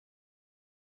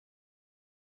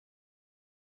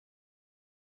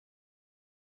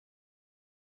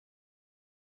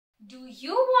Do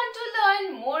you want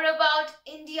to learn more about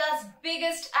India's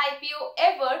biggest IPO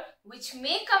ever, which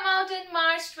may come out in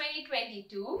March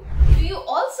 2022? Do you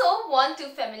also want to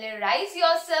familiarize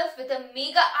yourself with a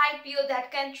mega IPO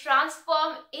that can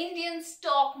transform Indian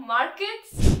stock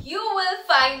markets? You will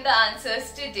find the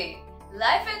answers today.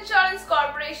 Life Insurance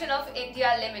Corporation of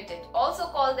India Limited, also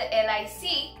called the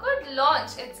LIC, could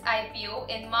launch its IPO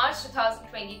in March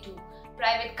 2022.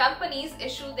 Private companies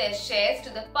issue their shares to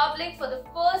the public for the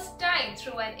first time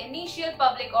through an initial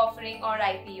public offering or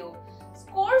IPO.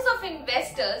 Scores of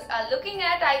investors are looking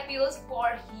at IPOs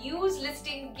for huge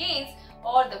listing gains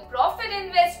or the profit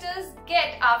investors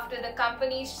get after the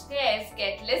company's shares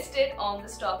get listed on the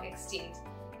stock exchange.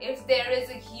 If there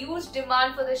is a huge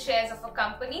demand for the shares of a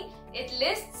company, it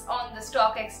lists on the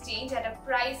stock exchange at a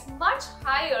price much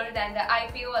higher than the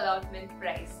IPO allotment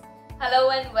price.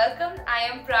 Hello and welcome. I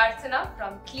am Prarthana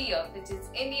from Clear, which is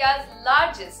India's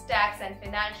largest tax and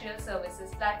financial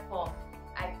services platform.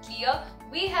 At Clear,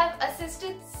 we have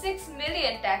assisted 6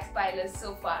 million tax filers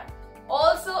so far.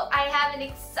 Also, I have an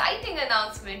exciting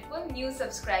announcement for new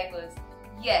subscribers.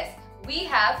 Yes, we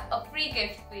have a free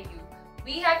gift for you.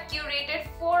 We have curated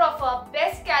 4 of our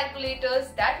best calculators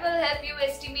that will help you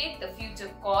estimate the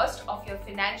future cost of your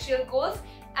financial goals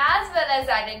as well as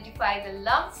identify the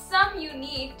lump sum you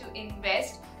need to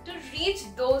invest to reach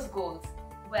those goals.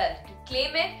 Well, to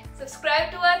claim it,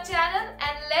 subscribe to our channel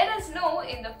and let us know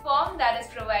in the form that is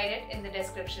provided in the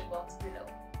description box below.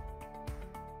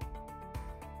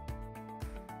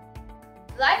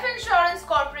 Life Insurance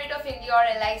Corporation of India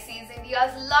or LIC is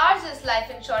India's largest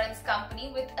life insurance company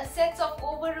with assets of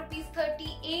over Rs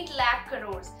 38 lakh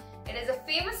crores. It is a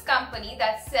famous company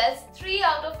that sells 3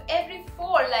 out of every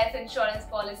 4 life insurance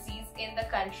policies in the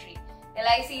country.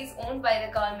 LIC is owned by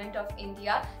the Government of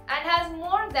India and has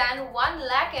more than 1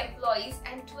 lakh employees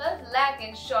and 12 lakh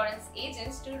insurance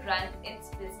agents to run its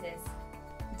business.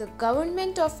 The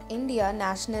Government of India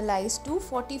nationalized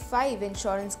 245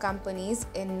 insurance companies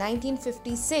in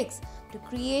 1956 to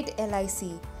create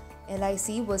LIC.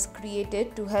 LIC was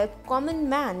created to help common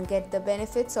man get the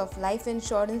benefits of life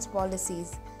insurance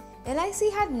policies.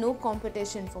 LIC had no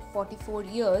competition for 44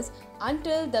 years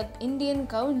until the Indian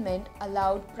government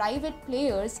allowed private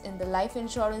players in the life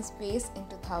insurance space in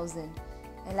 2000.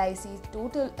 LIC's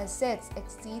total assets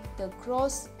exceed the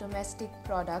gross domestic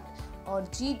product or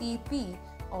GDP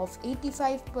of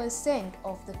 85%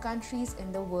 of the countries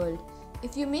in the world.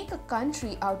 If you make a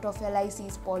country out of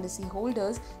LIC's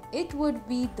policyholders, it would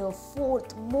be the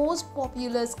 4th most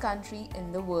populous country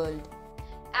in the world.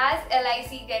 As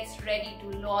LIC gets ready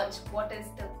to launch what is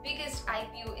the biggest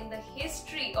IPO in the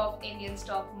history of Indian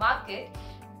stock market,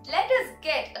 let us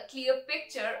get a clear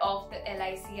picture of the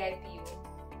LIC IPO.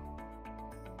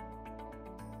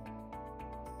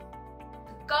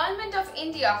 The Government of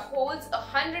India holds a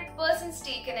 100%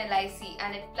 stake in LIC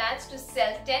and it plans to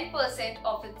sell 10%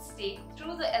 of its stake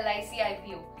through the LIC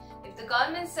IPO. If the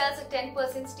government sells a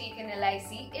 10% stake in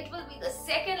LIC, it will be the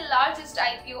second largest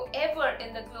IPO ever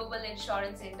in the global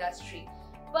insurance industry.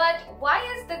 But why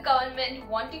is the government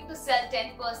wanting to sell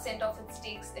 10% of its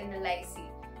stakes in LIC?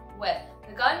 Well,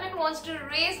 the government wants to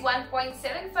raise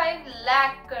 1.75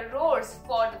 lakh crores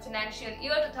for the financial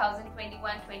year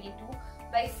 2021-22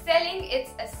 by selling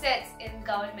its assets in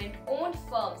government-owned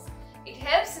firms. It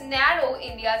helps narrow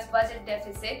India's budget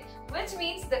deficit, which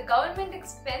means the government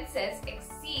expenses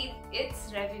exceed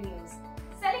its revenues.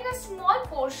 Selling a small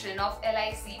portion of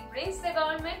LIC brings the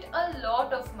government a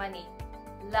lot of money.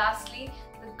 Lastly,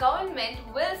 the government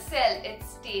will sell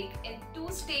its stake in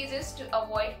 2 stages to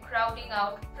avoid crowding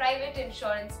out private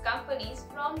insurance companies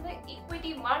from the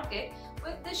equity market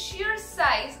with the sheer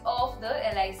size of the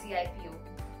LIC IPO.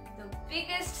 The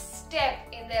biggest step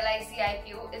in the LIC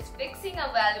IPO is fixing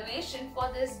a valuation for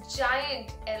this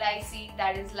giant LIC,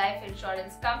 that is life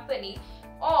insurance company,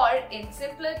 or in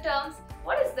simpler terms,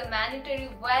 what is the monetary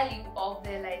value of the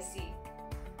LIC?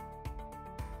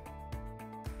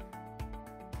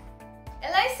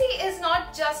 LIC is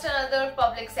not just another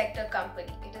public sector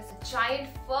company. It is a giant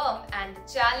firm and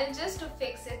the challenge is to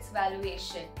fix its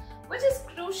valuation, which is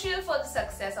crucial for the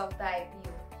success of the IPO.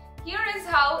 Here is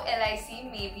how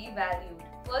LIC may be valued.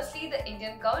 Firstly, the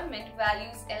Indian government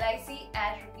values LIC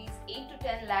at Rs 8 to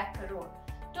 10 lakh crore.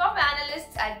 Top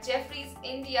analysts at Jefferies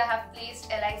India have placed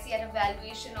LIC at a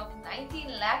valuation of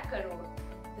 19 lakh crore.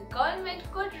 The government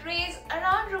could raise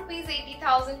around Rs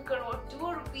 80,000 crore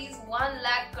to Rs 1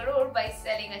 lakh crore by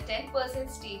selling a 10%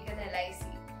 stake in LIC.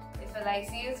 If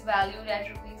LIC is valued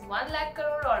at Rs 1 lakh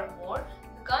crore or more,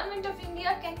 the Government of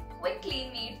India can quickly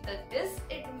meet the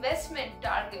disinvestment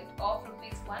target of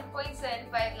rupees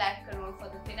 1.75 lakh crore for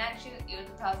the financial year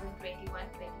 2021-22.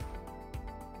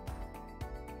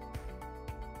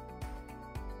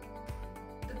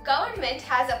 The government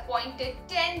has appointed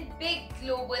 10 big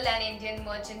global and Indian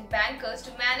merchant bankers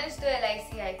to manage the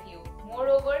LIC IPO.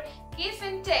 Moreover,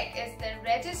 KFinTech is the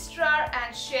registrar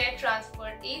and share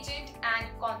transfer agent, and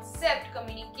Concept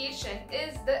Communication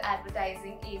is the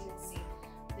advertising agency.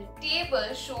 The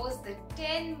table shows the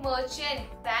 10 merchant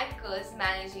bankers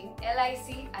managing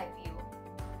LIC IPO.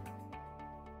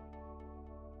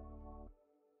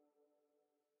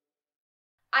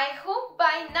 I hope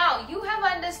by now you have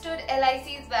understood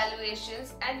LIC's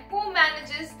valuations and who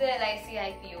manages the LIC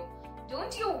IPO.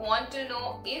 Don't you want to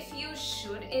know if you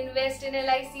should invest in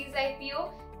LIC's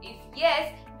IPO? If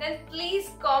yes, then please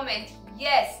comment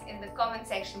yes in the comment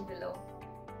section below.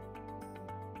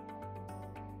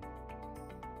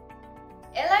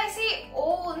 LIC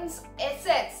owns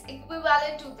assets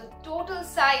equivalent to the total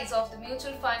size of the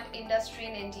mutual fund industry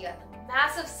in India. The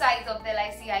massive size of the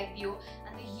LIC IPO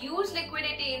and the huge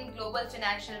liquidity in global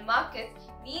financial markets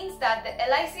means that the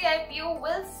LIC IPO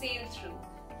will sail through.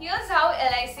 Here's how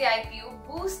LIC IPO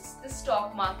boosts the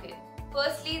stock market.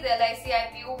 Firstly, the LIC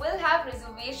IPO will have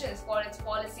reservations for its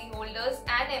policyholders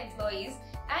and employees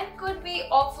and could be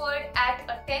offered at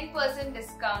a 10%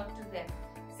 discount to them.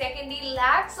 Secondly,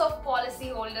 lakhs of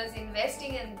policyholders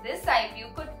investing in this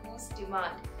IPO could boost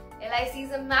demand. LIC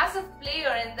is a massive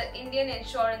player in the Indian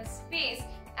insurance space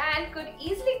and could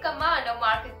easily command a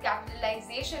market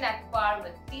capitalization at par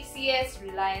with TCS,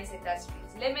 Reliance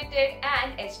Industries Limited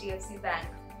and HDFC Bank.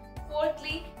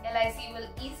 Fourthly, LIC will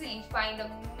easily find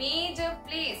a major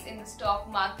place in the stock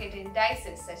market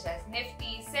indices such as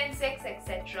Nifty, Sensex,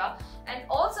 etc. and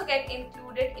also get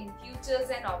included in futures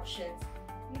and options.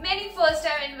 Many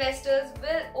first-time investors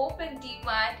will open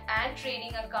Demat and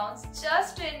trading accounts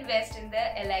just to invest in the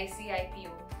LIC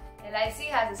IPO. LIC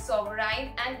has a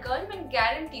sovereign and government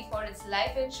guarantee for its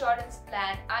life insurance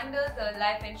plan under the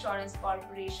Life Insurance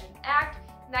Corporation Act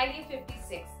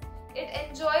 1956. It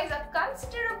enjoys a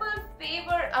considerable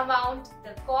favor among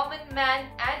the common man,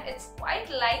 and it's quite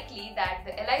likely that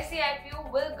the LIC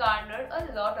IPO will garner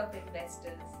a lot of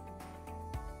investors.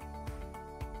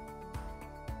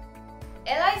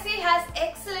 LIC has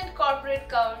excellent corporate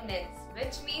governance,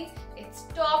 which means its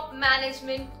top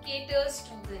management caters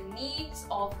to the needs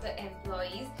of the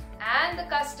employees and the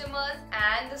customers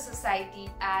and the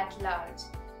society at large.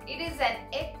 It is an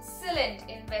excellent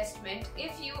investment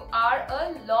if you are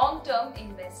a long-term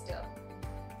investor.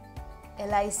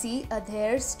 LIC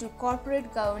adheres to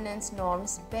corporate governance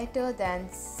norms better than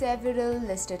several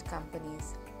listed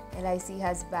companies. LIC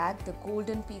has bagged the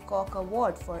Golden Peacock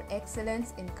Award for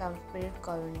Excellence in Corporate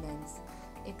Governance.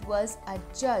 It was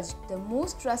adjudged the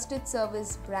most trusted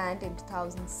service brand in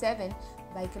 2007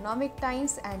 by Economic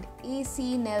Times and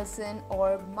AC Nelson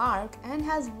or Mark, and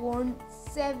has won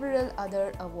several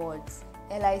other awards.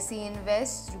 LIC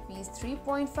invests Rs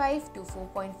 3.5 to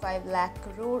 4.5 lakh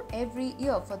crore every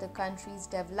year for the country's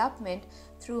development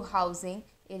through housing,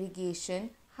 irrigation,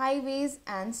 highways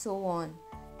and so on.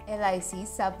 LIC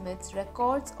submits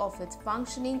records of its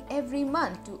functioning every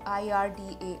month to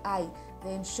IRDAI, the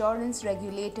insurance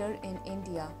regulator in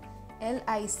India.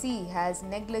 LIC has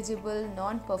negligible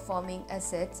non-performing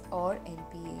assets or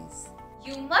NPAs.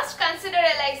 You must consider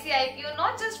LIC IPO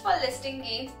not just for listing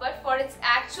gains but for its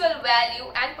actual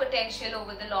value and potential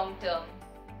over the long term.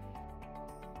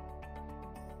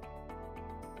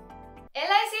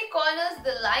 LIC corners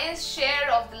the lion's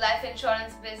share of the life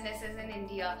insurance businesses in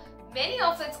India. Many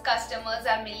of its customers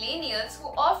are millennials who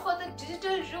opt for the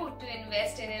digital route to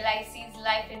invest in LIC's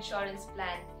life insurance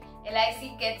plan.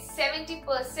 LIC gets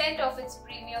 70% of its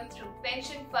premium through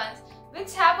pension funds,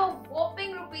 which have a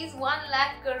whopping Rs 1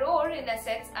 lakh crore in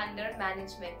assets under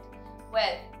management.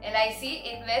 Well, LIC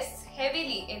invests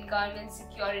heavily in government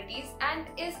securities and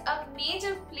is a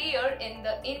major player in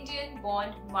the Indian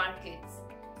bond markets.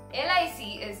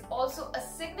 LIC is also a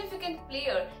significant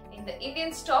player in the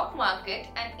Indian stock market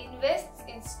and invests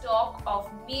in stock of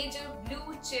major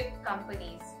blue chip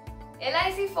companies.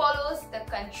 LIC follows the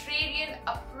contrarian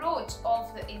approach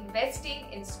of the investing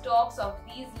in stocks of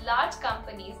these large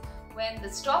companies when the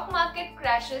stock market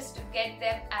crashes to get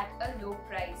them at a low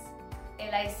price.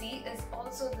 LIC is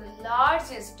also the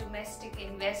largest domestic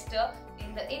investor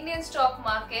in the Indian stock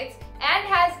markets and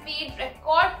has made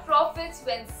record profits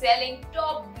when selling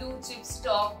top blue chip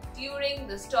stock during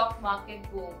the stock market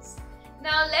booms.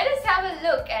 Now let us have a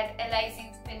look at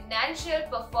LIC's financial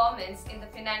performance in the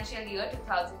financial year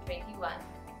 2021.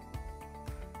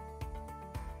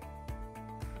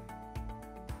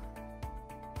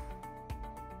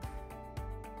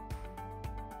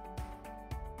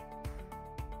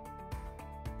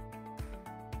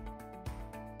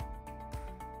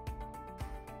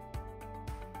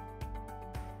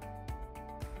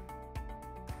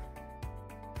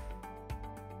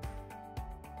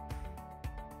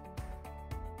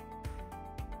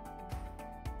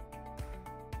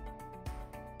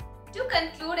 To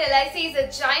conclude, LIC is a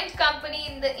giant company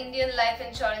in the Indian life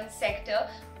insurance sector,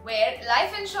 where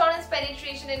life insurance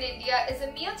penetration in India is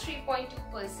a mere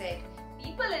 3.2%.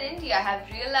 People in India have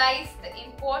realized the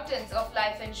importance of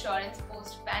life insurance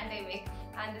post-pandemic,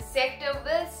 and the sector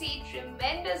will see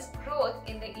tremendous growth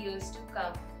in the years to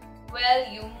come.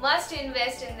 Well, you must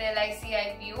invest in the LIC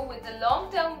IPO with a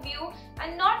long-term view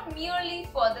and not merely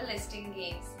for the listing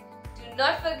gains. Do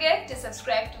not forget to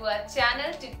subscribe to our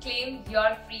channel to claim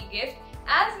your free gift,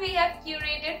 as we have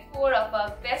curated 4 of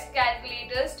our best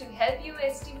calculators to help you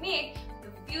estimate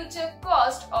the future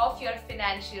cost of your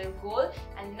financial goal,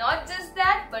 and not just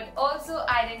that, but also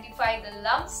identify the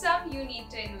lump sum you need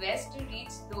to invest to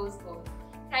reach those goals.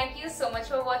 Thank you so much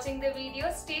for watching the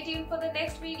video. Stay tuned for the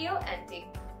next video and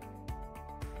take care.